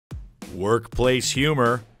workplace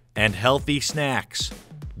humor, and healthy snacks.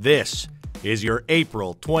 This is your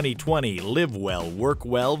April 2020 Live Well, Work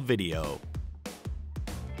Well video.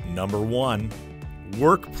 Number 1.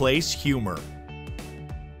 Workplace humor.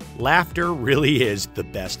 Laughter really is the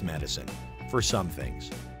best medicine for some things.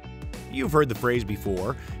 You've heard the phrase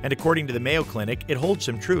before, and according to the Mayo Clinic, it holds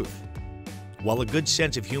some truth. While a good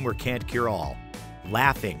sense of humor can't cure all,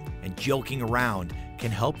 laughing and joking around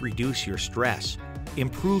can help reduce your stress,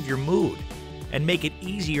 improve your mood, and make it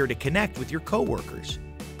easier to connect with your coworkers.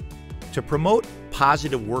 To promote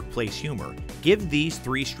positive workplace humor, give these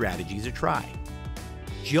 3 strategies a try.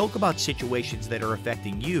 Joke about situations that are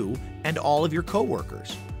affecting you and all of your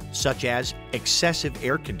coworkers, such as excessive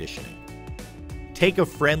air conditioning. Take a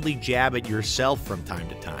friendly jab at yourself from time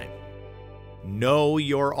to time. Know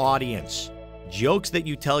your audience. Jokes that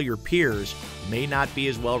you tell your peers may not be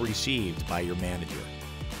as well received by your manager.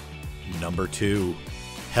 Number 2.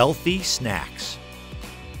 Healthy snacks.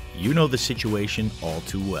 You know the situation all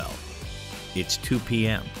too well. It's 2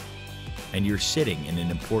 p.m. and you're sitting in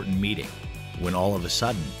an important meeting when all of a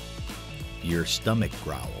sudden, your stomach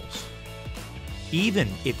growls. Even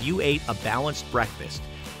if you ate a balanced breakfast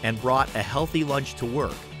and brought a healthy lunch to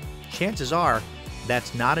work, chances are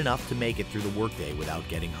that's not enough to make it through the workday without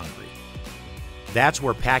getting hungry. That's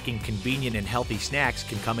where packing convenient and healthy snacks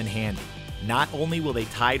can come in handy. Not only will they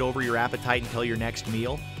tide over your appetite until your next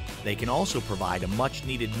meal, they can also provide a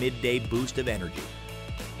much-needed midday boost of energy.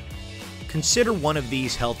 Consider one of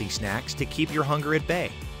these healthy snacks to keep your hunger at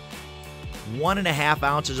bay. 1.5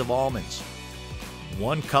 ounces of almonds,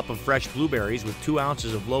 1 cup of fresh blueberries with 2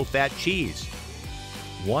 ounces of low-fat cheese,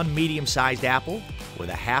 1 medium-sized apple with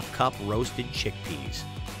a ½ cup roasted chickpeas.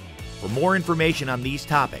 For more information on these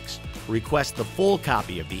topics, request the full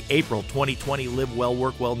copy of the April 2020 Live Well,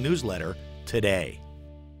 Work Well newsletter today.